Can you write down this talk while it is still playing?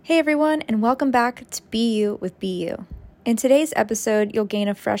Hey everyone, and welcome back to Be You with Be You. In today's episode, you'll gain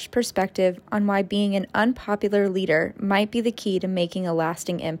a fresh perspective on why being an unpopular leader might be the key to making a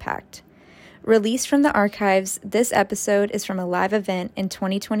lasting impact. Released from the archives, this episode is from a live event in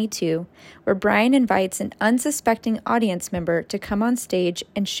 2022 where Brian invites an unsuspecting audience member to come on stage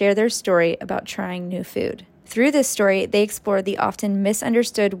and share their story about trying new food. Through this story, they explore the often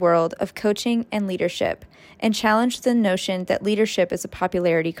misunderstood world of coaching and leadership and challenge the notion that leadership is a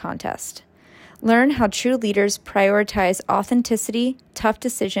popularity contest. Learn how true leaders prioritize authenticity, tough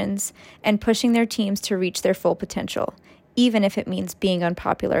decisions, and pushing their teams to reach their full potential, even if it means being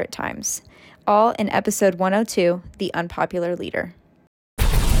unpopular at times. All in episode 102, The Unpopular Leader.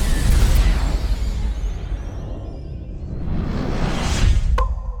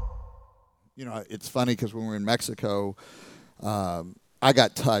 You know, it's funny because when we were in Mexico, I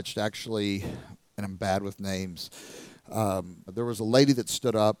got touched, actually, and I'm bad with names. There was a lady that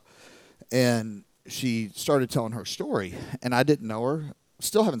stood up, and she started telling her story, and I didn't know her.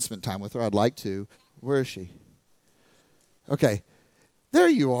 Still haven't spent time with her. I'd like to. Where is she? Okay. There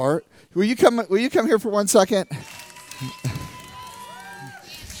you are. Will you come here for 1 second?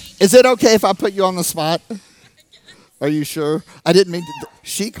 Is it okay if I put you on the spot? Are you sure? I didn't mean to.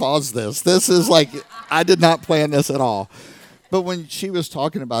 She caused this. This is like, I did not plan this at all. But when she was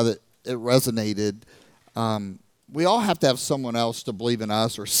talking about it, it resonated. We all have to have someone else to believe in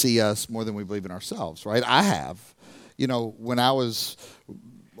us or see us more than we believe in ourselves, right? I have. You know, when I was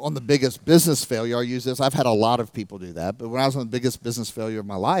on the biggest business failure, I'll use this. I've had a lot of people do that. But when I was on the biggest business failure of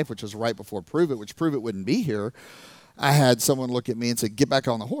my life, which was right before Prove It, which Prove It wouldn't be here, I had someone look at me and say, get back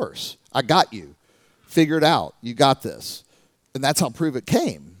on the horse. I got you. Figure it out. You got this. And that's how Prove It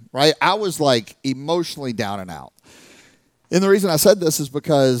came, right? I was like emotionally down and out. And the reason I said this is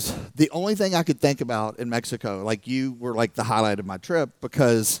because the only thing I could think about in Mexico, like you were like the highlight of my trip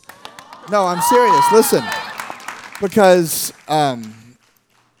because, no, I'm serious. Listen, because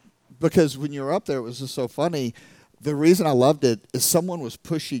when you were up there, it was just so funny. The reason I loved it is someone was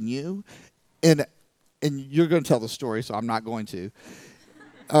pushing you, and you're going to tell the story, so I'm not going to.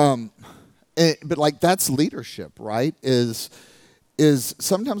 But like that's leadership, right? Is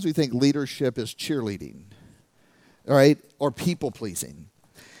sometimes we think leadership is cheerleading, right? Or people pleasing.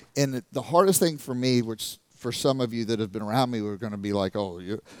 And the hardest thing for me, which for some of you that have been around me, were going to be like,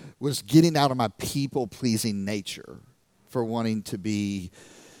 was getting out of my people pleasing nature for wanting to be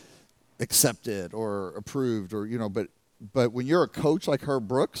accepted or approved, or But when you're a coach like Herb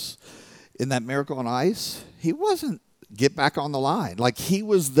Brooks in that Miracle on Ice, he wasn't get back on the line. Like he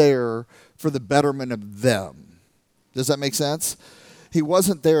was there for the betterment of them. Does that make sense? He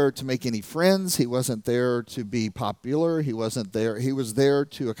wasn't there to make any friends. He wasn't there to be popular. He wasn't there. He was there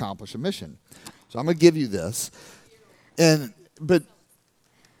to accomplish a mission. So I'm going to give you this. But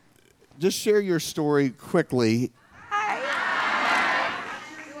just share your story quickly. Hi.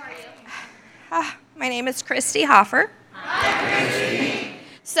 Who are you? My name is Christy Hoffer. Hi, Christy.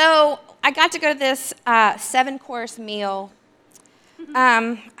 So I got to go to this 7-course meal.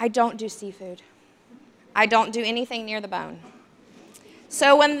 I don't do seafood. I don't do anything near the bone.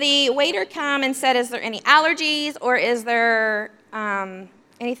 So when the waiter came and said, is there any allergies or is there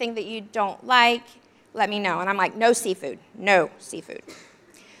anything that you don't like, let me know. And I'm like, no seafood, no seafood.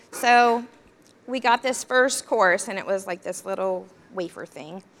 So we got this first course, and it was like this little wafer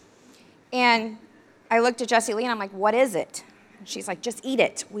thing. And I looked at Jessie Lee, and I'm like, what is it? And she's like, just eat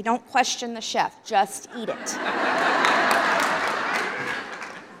it. We don't question the chef, just eat it.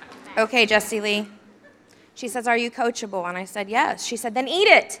 Okay, Jessie Lee. She says, are you coachable? And I said, yes. She said, then eat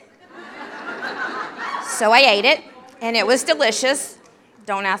it. So I ate it, and it was delicious.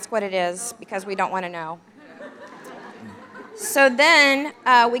 Don't ask what it is, because we don't want to know. So then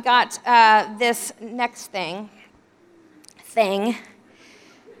we got this next thing,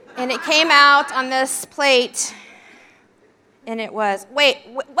 and it came out on this plate, and it was,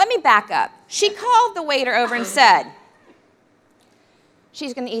 let me back up. She called the waiter over and said,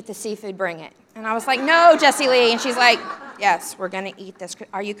 she's going to eat the seafood, bring it. And I was like, no, Jessie Lee. And she's like, yes, we're going to eat this.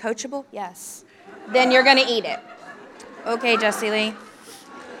 Are you coachable? Yes. Then you're going to eat it. Okay, Jessie Lee.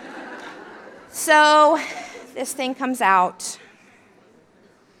 So this thing comes out.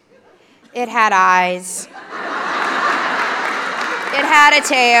 It had eyes. It had a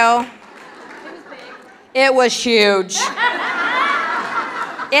tail. It was huge.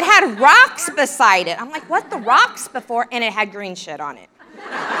 It had rocks beside it. I'm like, what the rocks before? And it had green shit on it.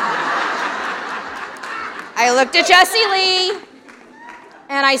 I looked at Jessie Lee,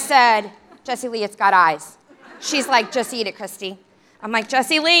 and I said, Jessie Lee, it's got eyes. She's like, just eat it, Christy. I'm like,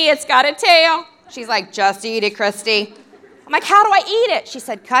 Jessie Lee, it's got a tail. She's like, just eat it, Christy. I'm I'm like, how do I eat it? She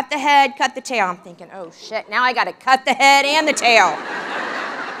said, cut the head, cut the tail. I'm thinking, oh shit, now I gotta cut the head and the tail.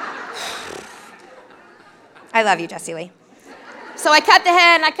 I love you, Jessie Lee. So I cut the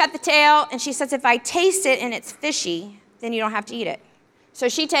head and I cut the tail, and she says, if I taste it and it's fishy, then you don't have to eat it. So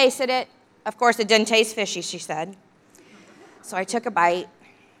she tasted it. Of course, it didn't taste fishy, she said. So I took a bite,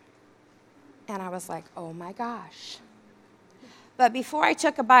 and I was like, oh my gosh. But before I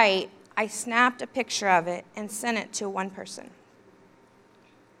took a bite, I snapped a picture of it and sent it to one person.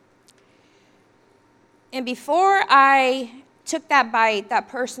 And before I took that bite, that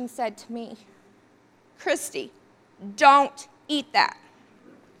person said to me, Christy, don't eat that.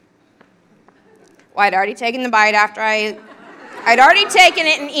 Well, I'd already taken the bite after I'd already taken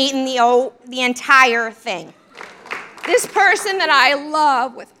it and eaten the entire thing. This person that I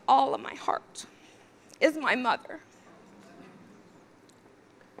love with all of my heart is my mother.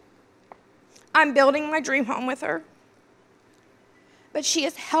 I'm building my dream home with her. But she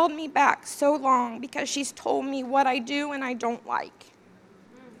has held me back so long because she's told me what I do and I don't like.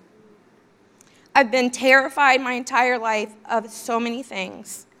 I've been terrified my entire life of so many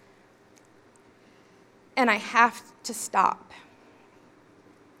things. And I have to stop.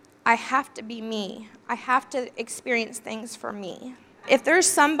 I have to be me. I have to experience things for me. If there's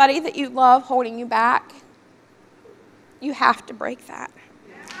somebody that you love holding you back, you have to break that.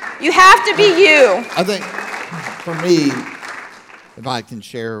 You have to be you. I think for me, if I can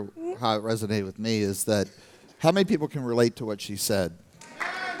share how it resonated with me, is that how many people can relate to what she said?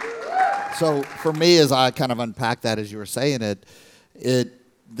 So for me, as I kind of unpack that as you were saying it,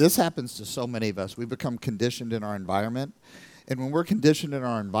 this happens to so many of us. We become conditioned in our environment. And when we're conditioned in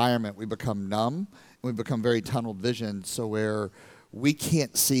our environment, we become numb. And we become very tunnel vision, so where we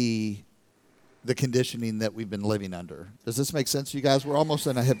can't see the conditioning that we've been living under. Does this make sense to you guys? We're almost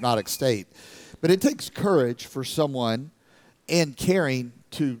in a hypnotic state. But it takes courage for someone and caring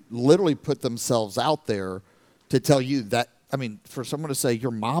to literally put themselves out there to tell you that, I mean, for someone to say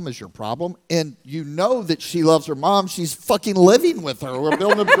your mom is your problem, and you know that she loves her mom, she's fucking living with her. We're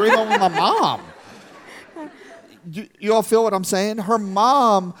building a dream home with my mom. You all feel what I'm saying? Her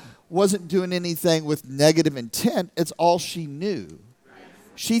mom wasn't doing anything with negative intent. It's all she knew.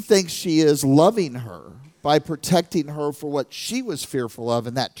 She thinks she is loving her by protecting her for what she was fearful of,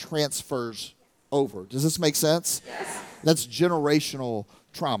 and that transfers over. Does this make sense? Yes. That's generational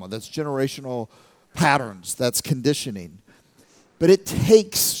trauma. That's generational patterns. That's conditioning. But it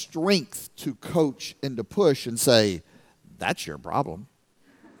takes strength to coach and to push and say, that's your problem.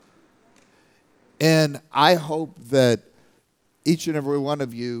 And I hope that each and every one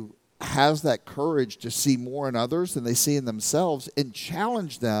of you has that courage to see more in others than they see in themselves and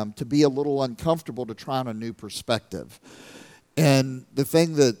challenge them to be a little uncomfortable to try on a new perspective. And the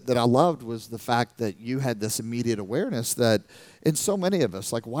thing that I loved was the fact that you had this immediate awareness that in so many of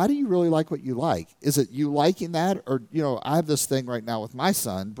us, like, why do you really like what you like? Is it you liking that? Or, you know, I have this thing right now with my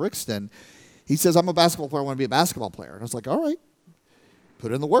son, Brixton. He says, I'm a basketball player, I want to be a basketball player. And I was like, all right,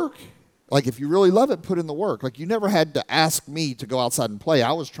 put in the work. Like, if you really love it, put in the work. Like, you never had to ask me to go outside and play.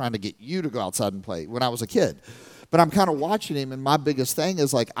 I was trying to get you to go outside and play when I was a kid. But I'm kind of watching him, and my biggest thing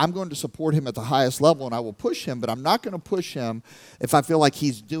is, like, I'm going to support him at the highest level, and I will push him, but I'm not going to push him if I feel like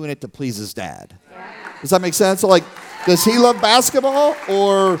he's doing it to please his dad. Yeah. Does that make sense? So, like, does he love basketball,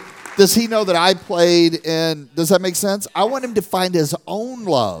 or does he know that I played, and does that make sense? I want him to find his own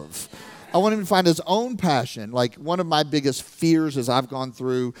love. I want him to find his own passion. Like, one of my biggest fears as I've gone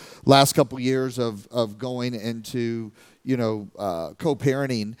through last couple years of going into,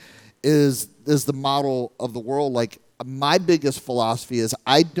 co-parenting is the model of the world. Like, my biggest philosophy is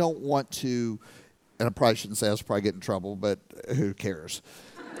I don't want to, and I probably shouldn't say I was probably get in trouble, but who cares?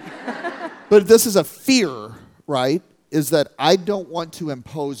 But this is a fear, right, is that I don't want to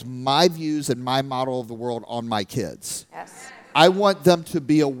impose my views and my model of the world on my kids. Yes. I want them to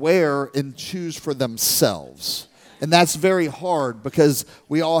be aware and choose for themselves. And that's very hard because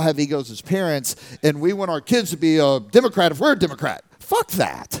we all have egos as parents, and we want our kids to be a Democrat if we're a Democrat. Fuck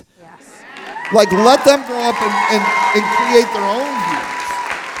that. Yes. Like, let them grow up and create their own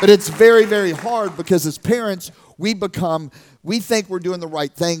views. But it's very, very hard because as parents, we think we're doing the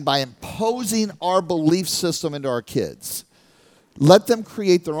right thing by imposing our belief system into our kids. Let them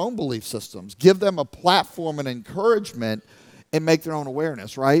create their own belief systems. Give them a platform and encouragement and make their own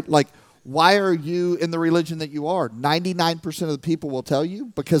awareness, right? Like, why are you in the religion that you are? 99% of the people will tell you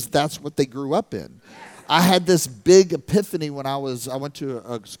because that's what they grew up in. I had this big epiphany when I went to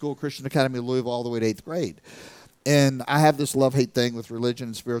a school, Christian Academy of Louisville, all the way to 8th grade. And I have this love-hate thing with religion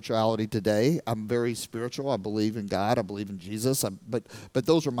and spirituality today. I'm very spiritual. I believe in God. I believe in Jesus. But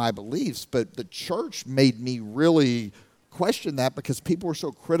those are my beliefs. But the church made me really question that because people were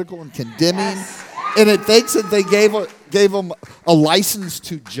so critical and condemning. And it thinks that they gave them a license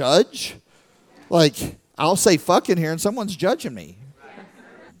to judge. Like, I'll say fuck in here and someone's judging me.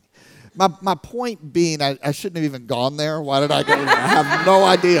 My point being, I shouldn't have even gone there. Why did I go there? I have no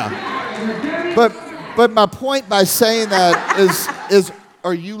idea. But my point by saying that is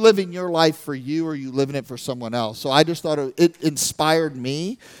are you living your life for you or are you living it for someone else? So I just thought it inspired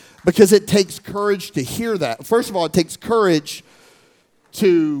me because it takes courage to hear that. First of all, it takes courage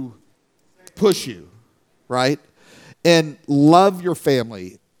to push you, right? And love your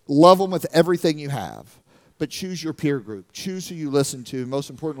family. Love them with everything you have. But choose your peer group. Choose who you listen to. Most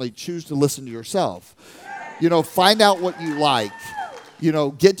importantly, choose to listen to yourself. Find out what you like.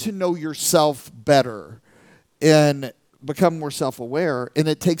 Get to know yourself better and become more self-aware. And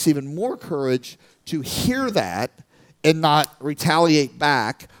it takes even more courage to hear that and not retaliate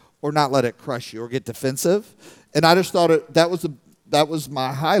back or not let it crush you or get defensive. And I just thought that was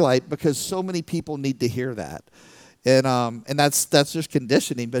my highlight because so many people need to hear that. And that's just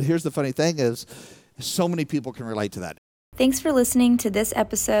conditioning. But here's the funny thing is, so many people can relate to that. Thanks for listening to this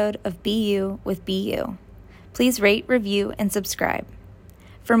episode of Be You with Be You. Please rate, review, and subscribe.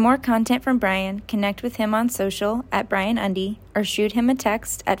 For more content from Brian, connect with him on social at Brian Undy or shoot him a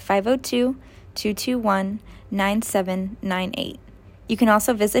text at 502-221-9798. You can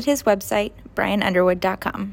also visit his website, brianunderwood.com.